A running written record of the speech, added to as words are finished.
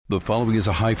The following is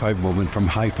a high five moment from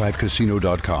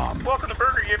highfivecasino.com. Welcome to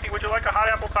Burger Yippee. Would you like a hot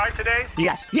apple pie today?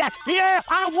 Yes, yeah,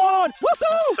 I won!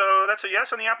 Woohoo! So that's a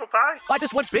yes on the apple pie? I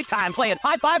just went big time playing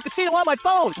High Five Casino on my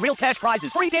phone. Real cash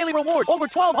prizes, free daily rewards, over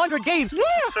 1,200 games. Yeah!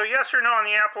 So yes or no on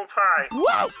the apple pie?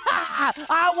 Whoa!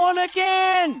 I won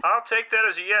again! I'll take that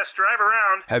as a yes. Drive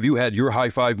around. Have you had your high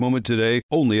five moment today?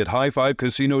 Only at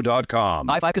highfivecasino.com.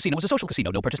 High Five Casino is a social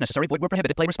casino. No purchase necessary. Void where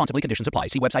prohibited. Play responsibly. Conditions apply.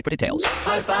 See website for details.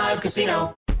 High Five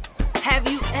Casino. Have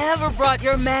you ever brought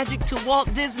your magic to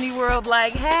Walt Disney World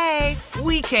like, hey,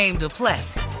 we came to play?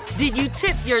 Did you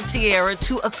tip your tiara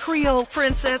to a Creole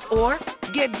princess or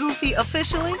get goofy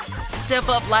officially? Step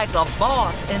up like a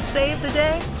boss and save the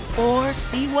day? Or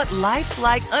see what life's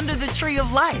like under the tree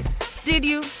of life? Did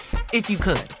you? If you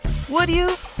could. Would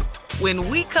you? When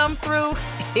we come through,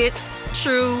 it's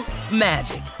true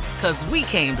magic. 'Cause we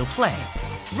came to play.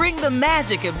 Bring the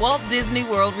magic at Walt Disney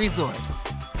World Resort.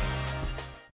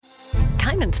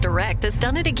 Diamonds Direct has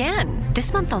done it again.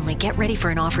 This month only, get ready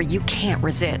for an offer you can't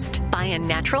resist. Buy a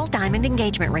natural diamond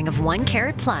engagement ring of 1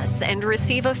 carat plus and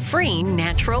receive a free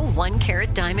natural 1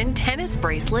 carat diamond tennis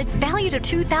bracelet valued at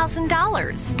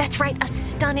 $2,000. That's right, a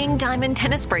stunning diamond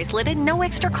tennis bracelet at no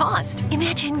extra cost.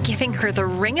 Imagine giving her the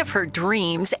ring of her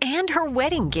dreams and her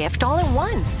wedding gift all at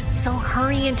once. So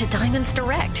hurry into Diamonds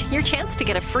Direct. Your chance to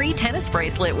get a free tennis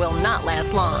bracelet will not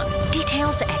last long.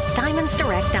 Details at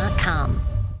diamondsdirect.com.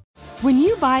 When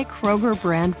you buy Kroger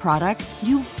brand products,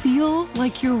 you feel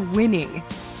like you're winning.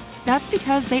 That's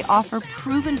because they offer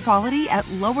proven quality at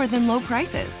lower than low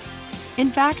prices. In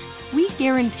fact, we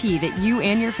guarantee that you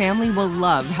and your family will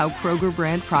love how Kroger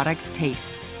brand products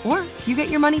taste, or you get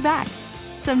your money back.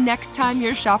 So next time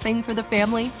you're shopping for the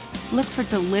family, look for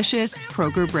delicious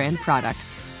Kroger brand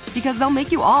products, because they'll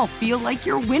make you all feel like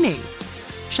you're winning.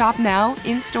 Shop now,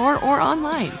 in-store, or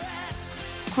online.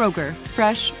 Kroger,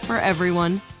 fresh for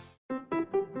everyone.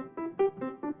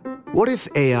 What if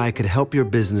AI could help your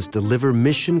business deliver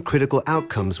mission-critical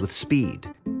outcomes with speed?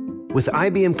 With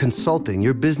IBM Consulting,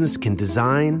 your business can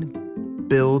design,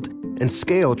 build, and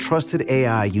scale trusted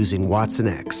AI using Watson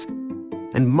X,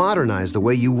 and modernize the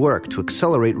way you work to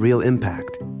accelerate real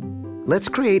impact. Let's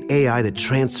create AI that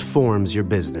transforms your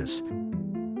business.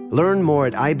 Learn more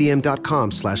at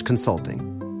ibm.com/consulting.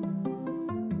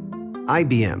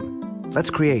 IBM. Let's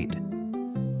create.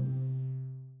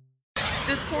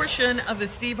 This portion of the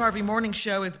Steve Harvey Morning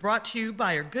Show is brought to you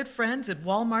by our good friends at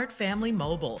Walmart Family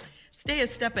Mobile. Stay a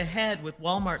step ahead with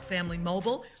Walmart Family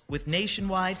Mobile with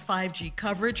nationwide 5G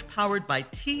coverage powered by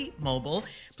T-Mobile.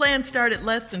 Plans start at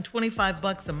less than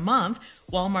 $25 a month.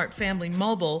 Walmart Family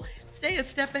Mobile, stay a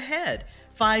step ahead.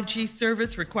 5G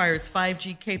service requires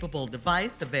 5G capable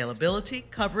device. Availability,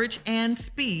 coverage, and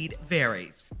speed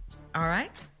varies. All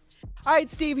right? All right,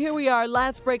 Steve, here we are.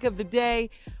 Last break of the day.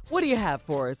 What do you have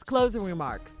for us? Closing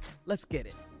remarks. Let's get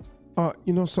it.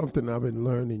 You know something I've been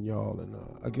learning, y'all, and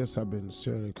I guess I've been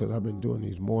sharing it because I've been doing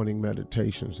these morning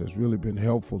meditations. It's really been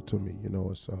helpful to me. You know,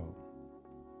 it's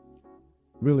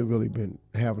really been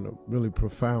having a really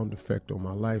profound effect on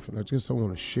my life, and I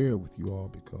want to share it with you all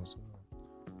because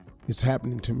it's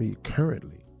happening to me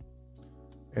currently,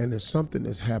 and it's something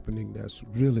that's happening that's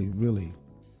really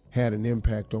had an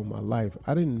impact on my life.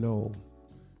 I didn't know.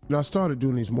 You know, I started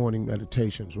doing these morning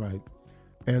meditations, right?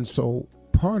 And so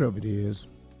part of it is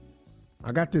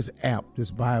I got this app,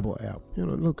 this Bible app. You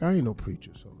know, look, I ain't no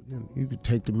preacher, so you can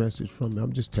take the message from me.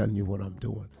 I'm just telling you what I'm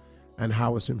doing and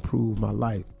how it's improved my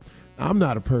life. I'm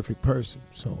not a perfect person,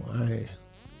 so I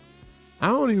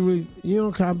don't even really,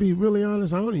 can I be really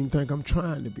honest? I don't even think I'm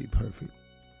trying to be perfect.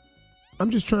 I'm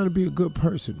just trying to be a good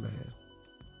person, man.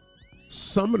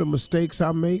 Some of the mistakes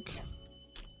I make,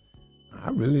 I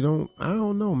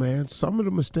don't know, man. Some of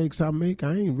the mistakes I make,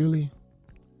 I ain't really,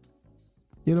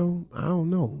 I don't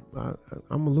know.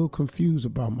 I'm a little confused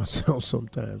about myself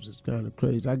sometimes. It's kind of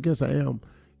crazy. I guess I am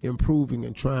improving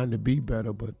and trying to be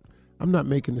better, but I'm not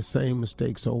making the same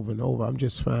mistakes over and over. I'm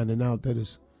just finding out that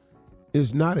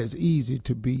it's not as easy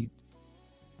to be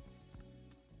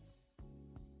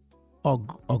a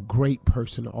great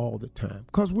person all the time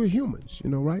because we're humans,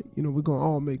 right? We're going to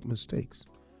all make mistakes.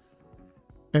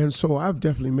 And so I've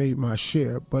definitely made my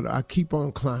share, but I keep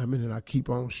on climbing and I keep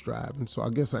on striving. So I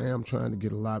guess I am trying to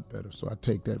get a lot better. So I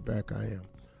take that back, I am.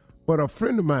 But a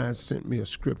friend of mine sent me a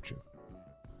scripture.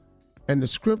 And the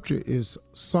scripture is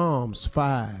Psalms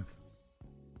 5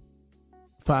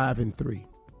 and 3.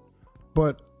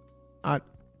 But I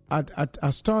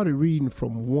started reading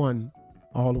from 1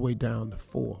 all the way down to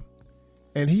 4.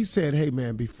 And he said, hey,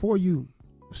 man, before you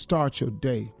start your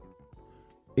day,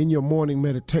 in your morning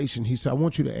meditation, he said, I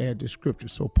want you to add this scripture.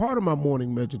 So part of my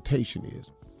morning meditation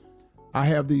is I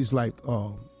have these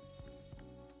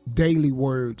daily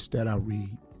words that I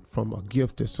read from a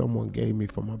gift that someone gave me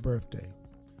for my birthday.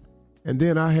 And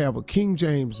then I have a King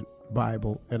James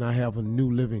Bible and I have a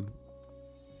New Living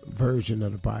version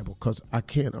of the Bible because I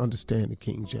can't understand the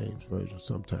King James version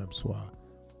sometimes. So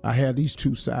I have these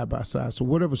two side by side. So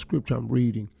whatever scripture I'm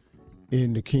reading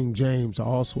in the King James, I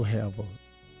also have a,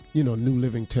 New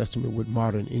Living Testament with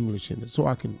modern English in it, so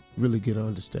I can really get an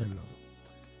understanding of it.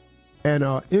 And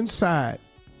inside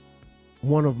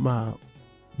one of my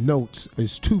notes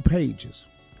is 2 pages.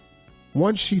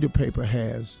 One sheet of paper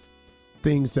has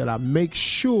things that I make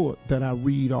sure that I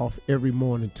read off every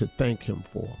morning to thank him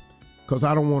for, because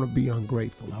I don't want to be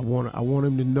ungrateful. I want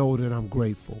him to know that I'm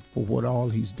grateful for what all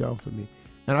he's done for me.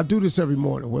 And I do this every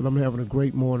morning, whether I'm having a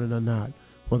great morning or not,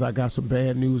 whether I got some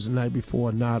bad news the night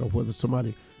before or not, or whether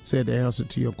somebody said the answer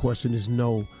to your question is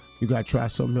no, you got to try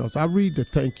something else. I read the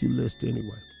thank you list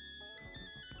anyway.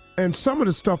 And some of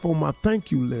the stuff on my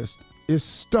thank you list is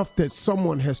stuff that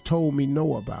someone has told me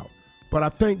no about. But I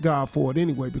thank God for it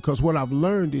anyway, because what I've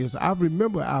learned is I've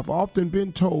often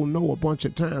been told no a bunch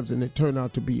of times and it turned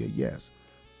out to be a yes.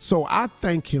 So I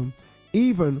thank him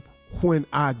even when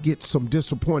I get some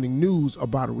disappointing news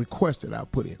about a request that I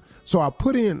put in. So I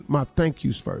put in my thank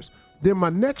yous first. Then my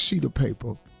next sheet of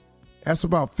paper, that's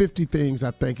about 50 things I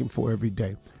thank him for every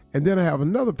day. And then I have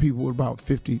another people with about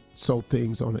 50 so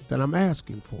things on it that I'm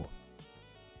asking for.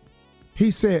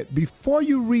 He said, before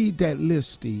you read that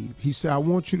list, Steve, he said, I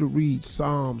want you to read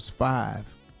Psalms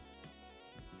 5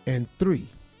 and 3.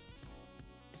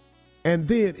 And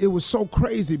then it was so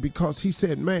crazy because he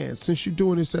said, man, since you're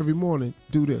doing this every morning,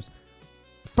 do this.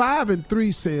 5 and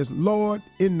 3 says, Lord,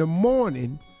 in the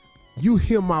morning, you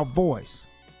hear my voice.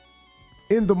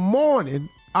 In the morning,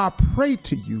 I pray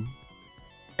to you,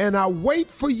 and I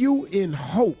wait for you in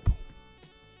hope.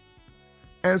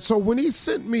 And so when he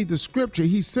sent me the scripture,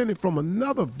 he sent it from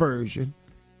another version,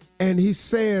 and he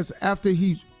says after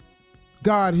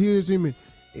God hears him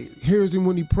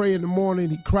when he prays in the morning,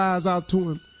 he cries out to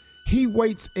him, he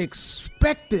waits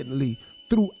expectantly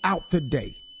throughout the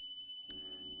day.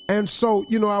 And so,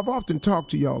 I've often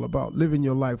talked to y'all about living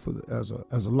your life as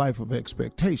a life of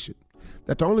expectation.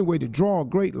 That the only way to draw a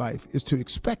great life is to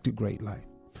expect a great life.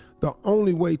 The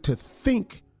only way to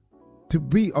think, to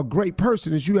be a great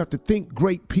person, is you have to think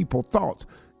great people thoughts.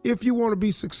 If you want to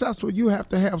be successful, you have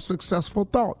to have successful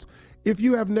thoughts. If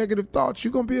you have negative thoughts,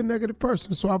 you're going to be a negative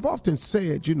person. So I've often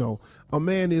said, a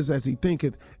man is as he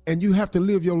thinketh, and you have to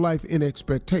live your life in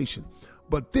expectation.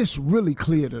 But this really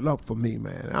cleared it up for me,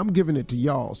 man. I'm giving it to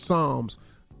y'all, Psalms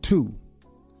 2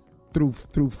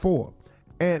 through 4.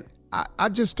 And I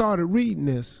just started reading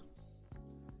this,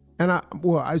 and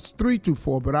it's 3 through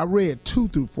 4, but I read 2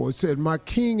 through 4. It said, my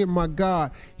King and my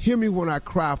God, hear me when I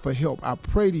cry for help. I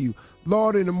pray to you.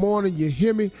 Lord, in the morning you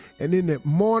hear me, and in the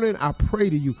morning I pray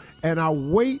to you, and I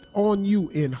wait on you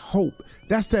in hope.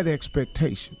 That's that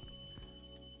expectation.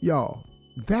 Y'all,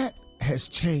 that has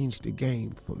changed the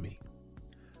game for me,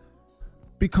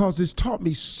 because it's taught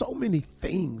me so many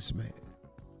things, man,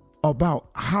 about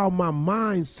how my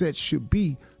mindset should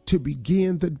be to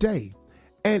begin the day.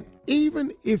 And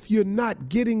even if you're not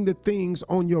getting the things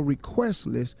on your request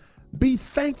list, be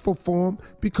thankful for them,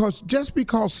 because just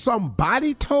because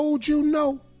somebody told you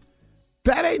no,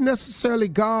 that ain't necessarily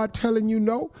God telling you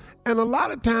no. And a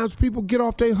lot of times people get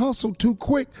off their hustle too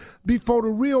quick before the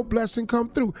real blessing come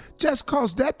through. Just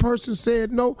because that person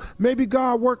said no, maybe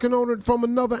God working on it from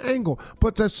another angle.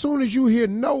 But as soon as you hear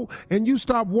no and you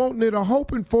stop wanting it or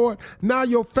hoping for it, now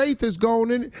your faith is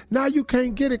gone in it. Now you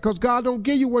can't get it, because God don't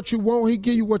give you what you want. He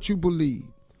give you what you believe.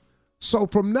 So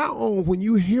from now on, when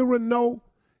you hear a no,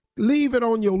 leave it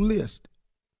on your list.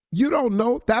 You don't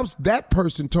know. That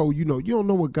person told you no. You don't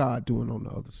know what God doing on the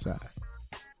other side.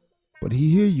 But he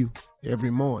hear you every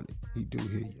morning. He do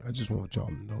hear you. I just want y'all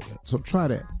to know that. So try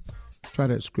that. Try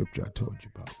that scripture I told you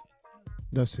about.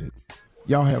 That's it.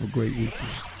 Y'all have a great weekend.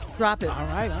 Drop it. All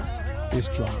right. Huh? It's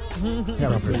dropped.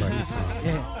 Drop it like it's hot.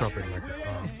 Yeah. Drop it like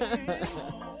it's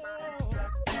hot.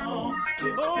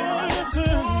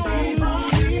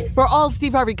 For all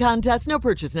Steve Harvey contests, no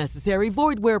purchase necessary,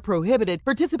 void where prohibited.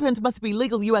 Participants must be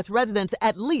legal U.S. residents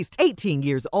at least 18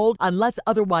 years old unless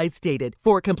otherwise stated.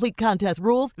 For complete contest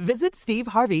rules, visit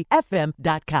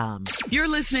SteveHarveyFM.com. You're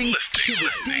listening to the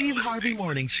Steve Harvey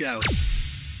Morning Show.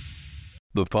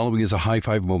 The following is a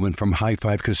high-five moment from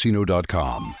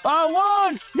highfivecasino.com. I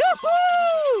won!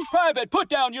 Yahoo! Private, put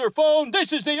down your phone.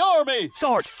 This is the Army.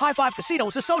 Sarge, High Five Casino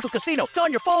is a social casino. It's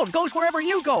on your phone. Goes wherever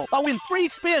you go. I win free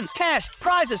spins, cash,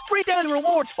 prizes, free daily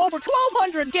rewards, over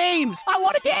 1,200 games. I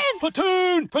won again.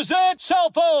 Platoon, present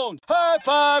cell phone. High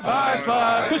Five. High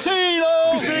Five.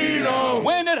 Casino. Casino.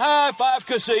 Win at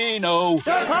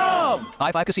highfivecasino.com.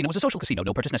 High Five Casino is a social casino.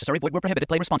 No purchase necessary. Void where prohibited.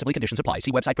 Play responsibly. Conditions apply.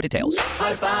 See website for details.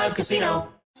 High Five Casino.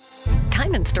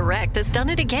 Diamonds Direct has done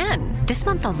it again. This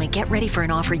month only, get ready for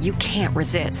an offer you can't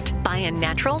resist. Buy a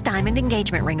natural diamond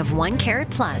engagement ring of 1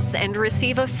 carat plus and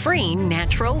receive a free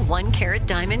natural 1 carat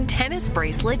diamond tennis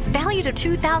bracelet valued at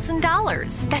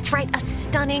 $2,000. That's right, a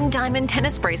stunning diamond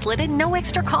tennis bracelet at no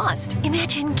extra cost.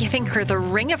 Imagine giving her the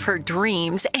ring of her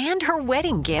dreams and her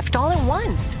wedding gift all at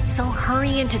once. So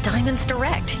hurry into Diamonds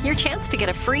Direct. Your chance to get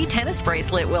a free tennis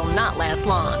bracelet will not last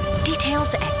long.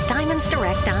 Details at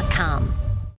diamondsdirect.com.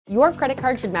 Your credit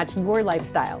card should match your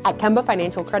lifestyle. At Kemba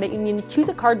Financial Credit Union, choose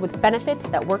a card with benefits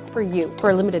that work for you. For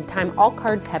a limited time, all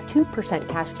cards have 2%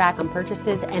 cash back on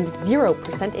purchases and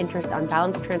 0% interest on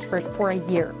balance transfers for a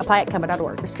year. Apply at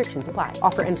Kemba.org. Restrictions apply.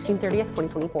 Offer ends June 30th,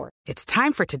 2024. It's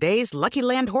time for today's Lucky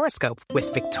Land horoscope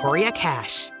with Victoria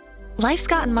Cash. Life's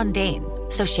gotten mundane,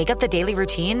 so shake up the daily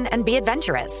routine and be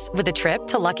adventurous with a trip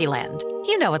to Lucky Land.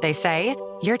 You know what they say.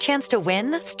 Your chance to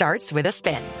win starts with a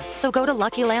spin. So go to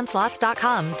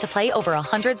LuckyLandSlots.com to play over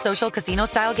 100 social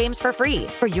casino-style games for free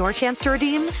for your chance to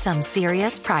redeem some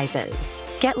serious prizes.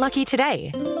 Get lucky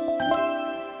today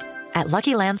at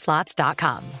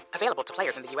LuckyLandSlots.com. Available to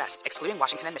players in the U.S., excluding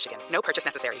Washington and Michigan. No purchase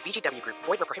necessary. VGW Group.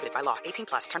 Void where prohibited by law.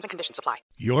 18+. Terms and conditions apply.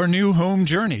 Your new home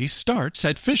journey starts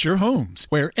at Fisher Homes,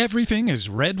 where everything is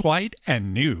red, white,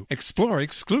 and new. Explore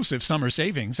exclusive summer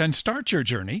savings and start your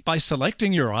journey by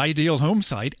selecting your ideal home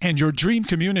site and your dream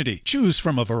community. Choose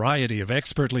from a variety of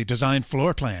expertly designed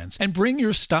floor plans and bring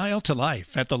your style to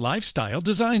life at the Lifestyle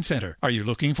Design Center. Are you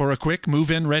looking for a quick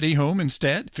move-in ready home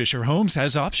instead? Fisher Homes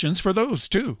has options for those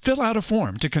too. Fill out a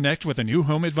form to connect with a new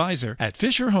home advisor at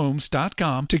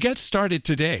FisherHomes.com to get started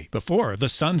today before the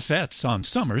sun sets on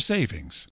summer savings.